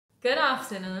Good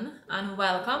afternoon and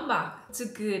welcome back to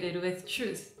Girded with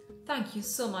Truth. Thank you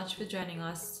so much for joining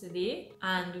us today,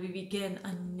 and we begin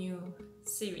a new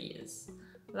series.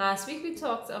 Last week we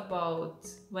talked about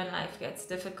when life gets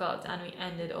difficult, and we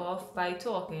ended off by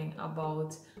talking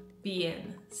about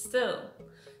being still.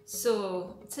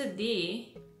 So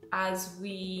today, as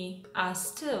we are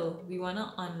still, we want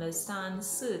to understand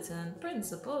certain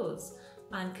principles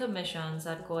and commissions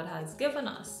that God has given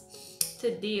us.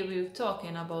 Today we're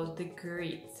talking about the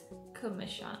Great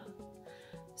Commission.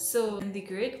 So in the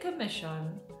Great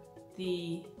Commission,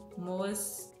 the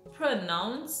most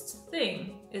pronounced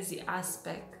thing is the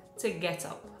aspect to get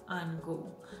up and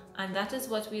go. And that is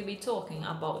what we'll be talking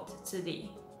about today.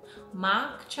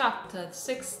 Mark chapter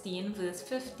 16 verse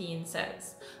 15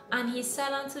 says, "And he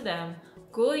said unto them,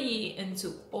 Go ye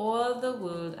into all the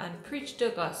world and preach the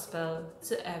gospel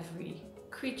to every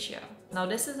creature." Now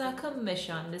this is a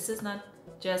commission. This is not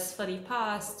just for the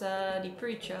pastor, the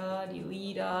preacher, the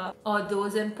leader, or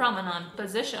those in prominent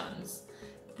positions.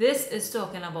 This is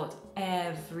talking about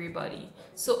everybody.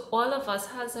 So all of us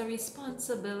has a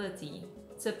responsibility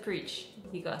to preach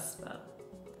the gospel.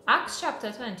 Acts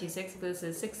chapter 26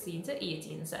 verses 16 to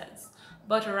 18 says,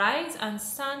 "But rise and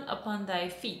stand upon thy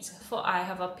feet, for I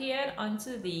have appeared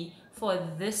unto thee for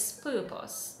this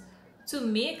purpose, to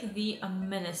make thee a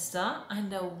minister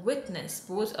and a witness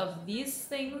both of these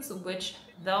things which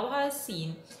thou hast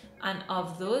seen, and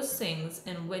of those things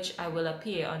in which I will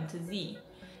appear unto thee,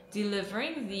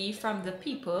 delivering thee from the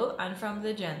people and from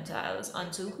the Gentiles,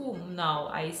 unto whom now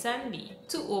I send thee,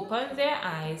 to open their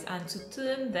eyes and to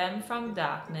turn them from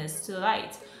darkness to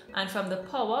light, and from the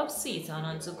power of Satan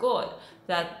unto God,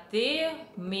 that they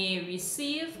may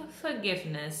receive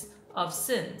forgiveness of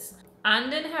sins,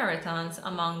 and inheritance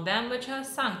among them which are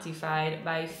sanctified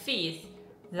by faith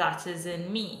that is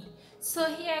in me." So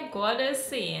here God is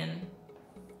saying,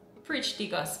 preach the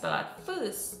gospel at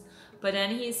first, but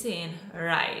then he's saying,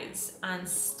 rise and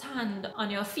stand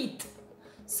on your feet.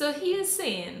 So he is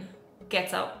saying,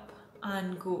 get up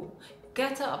and go.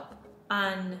 Get up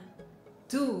and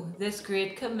do this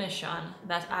great commission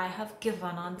that I have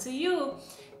given unto you.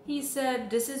 He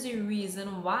said this is the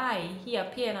reason why he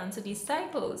appeared unto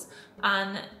disciples,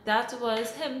 and that was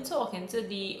him talking to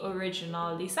the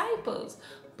original disciples.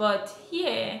 But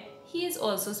here he is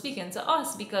also speaking to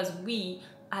us, because we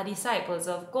are disciples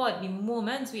of God. The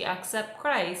moment we accept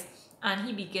Christ and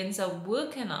he begins to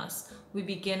work in us, we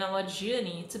begin our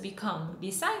journey to become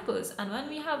disciples. And when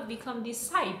we have become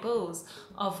disciples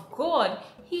of God,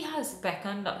 he has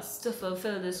beckoned us to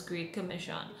fulfill this great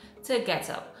commission, to get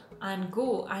up and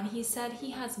go. And he said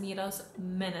he has made us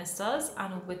ministers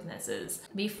and witnesses.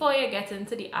 Before you get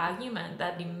into the argument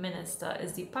that the minister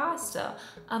is the pastor,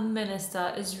 a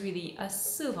minister is really a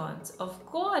servant of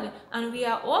God, and we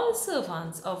are all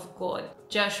servants of God.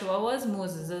 Joshua was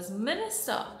Moses'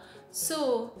 minister,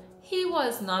 so he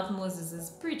was not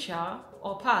Moses' preacher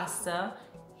or pastor.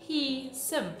 He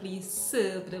simply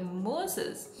served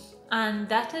Moses. And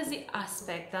that is the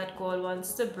aspect that God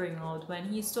wants to bring out when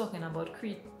he's talking about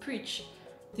preach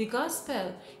the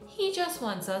gospel. He just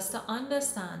wants us to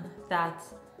understand that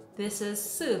this is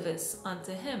service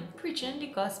unto him. Preaching the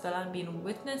gospel and being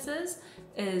witnesses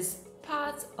is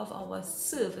part of our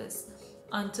service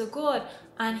unto God.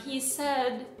 And he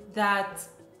said that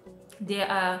there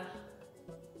are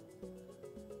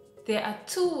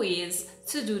two ways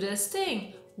to do this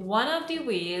thing. One of the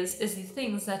ways is the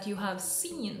things that you have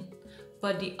seen,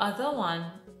 but the other one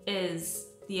is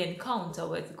the encounter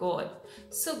with God.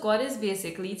 So God is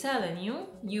basically telling you,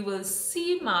 you will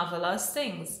see marvelous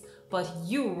things, but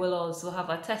you will also have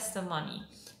a testimony.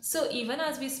 So even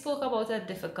as we spoke about a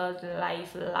difficult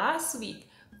life last week,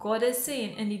 God is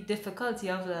saying in the difficulty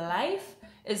of life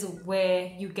is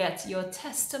where you get your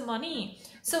testimony.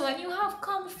 So when you have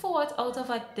come forth out of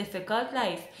a difficult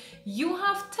life, you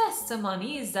have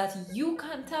testimonies that you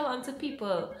can tell unto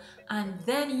people, and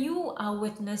then you are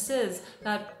witnesses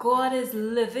that God is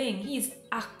living, he's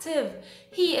active,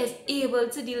 he is able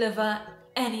to deliver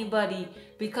anybody,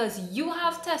 because you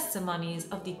have testimonies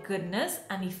of the goodness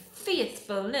and the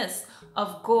faithfulness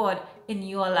of God in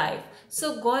your life.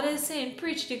 So God is saying,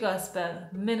 preach the gospel,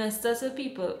 minister to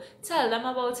people, tell them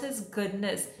about his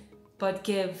goodness, but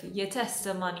give your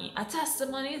testimony. A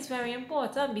testimony is very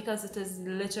important because it is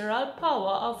the literal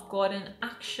power of God in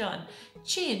action,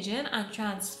 changing and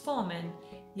transforming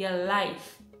your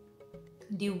life.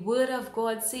 The word of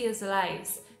God saves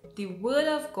lives. The word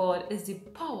of God is the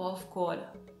power of God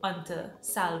unto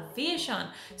salvation.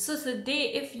 So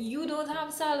today, if you don't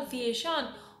have salvation,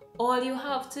 all you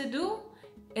have to do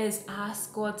is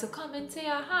ask God to come into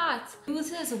your heart.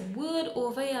 Use his word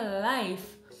over your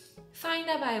life Find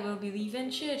a Bible believing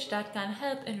church that can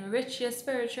help enrich your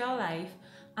spiritual life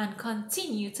and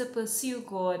continue to pursue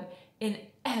God in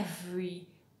every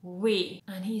way.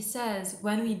 And he says,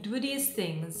 when we do these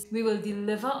things, we will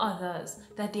deliver others,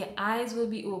 that their eyes will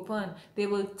be open. They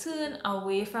will turn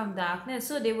away from darkness,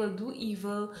 so they will do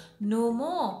evil no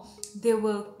more. They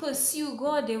will pursue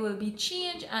God. They will be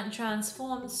changed and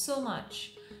transformed so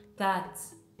much that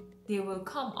they will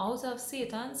come out of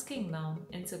Satan's kingdom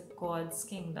into God's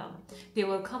kingdom. They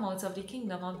will come out of the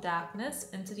kingdom of darkness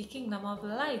into the kingdom of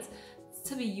light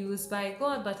to be used by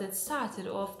God. But it started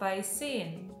off by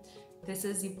saying, this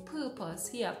is the purpose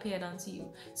he appeared unto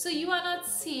you. So you are not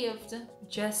saved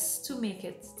just to make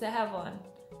it to heaven.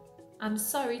 I'm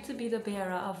sorry to be the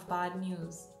bearer of bad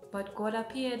news, but God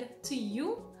appeared to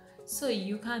you so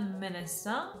you can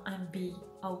minister and be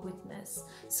a witness.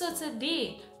 So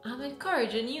today, I'm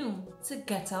encouraging you to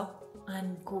get up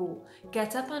and go.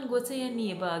 Get up and go to your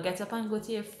neighbor. Get up and go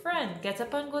to your friend. Get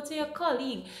up and go to your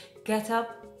colleague. Get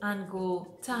up and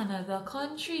go to another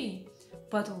country.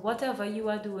 But whatever you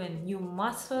are doing, you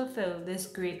must fulfill this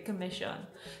great commission.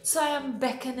 So I am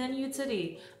beckoning you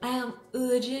today. I am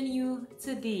urging you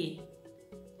today.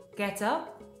 Get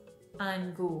up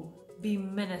and go. Be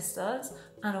ministers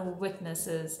and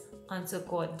witnesses unto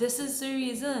God. This is the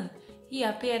reason he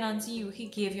appeared unto you. He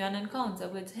gave you an encounter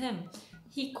with him.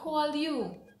 He called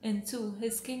you into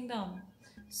his kingdom.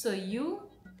 So you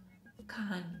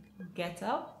can get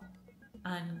up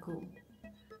and go.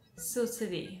 So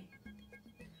today,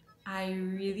 I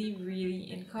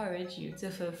really encourage you to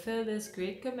fulfill this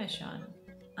great commission.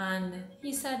 And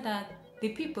he said that the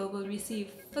people will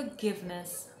receive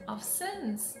forgiveness of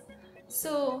sins.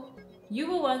 So you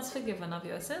were once forgiven of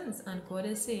your sins, and God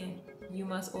is saying you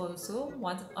must also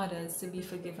want others to be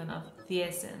forgiven of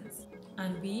their sins.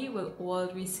 And we will all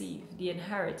receive the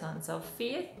inheritance of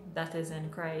faith that is in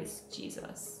Christ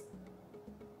Jesus.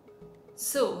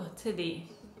 So today,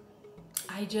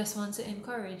 I just want to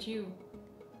encourage you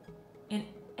in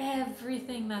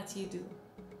everything that you do.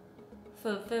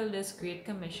 Fulfill this great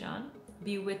commission.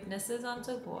 Be witnesses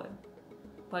unto God.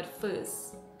 But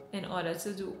first, in order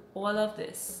to do all of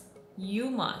this, you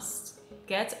must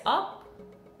get up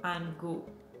and go.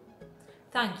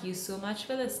 Thank you so much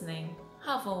for listening.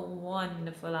 Have a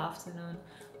wonderful afternoon.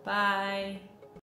 Bye.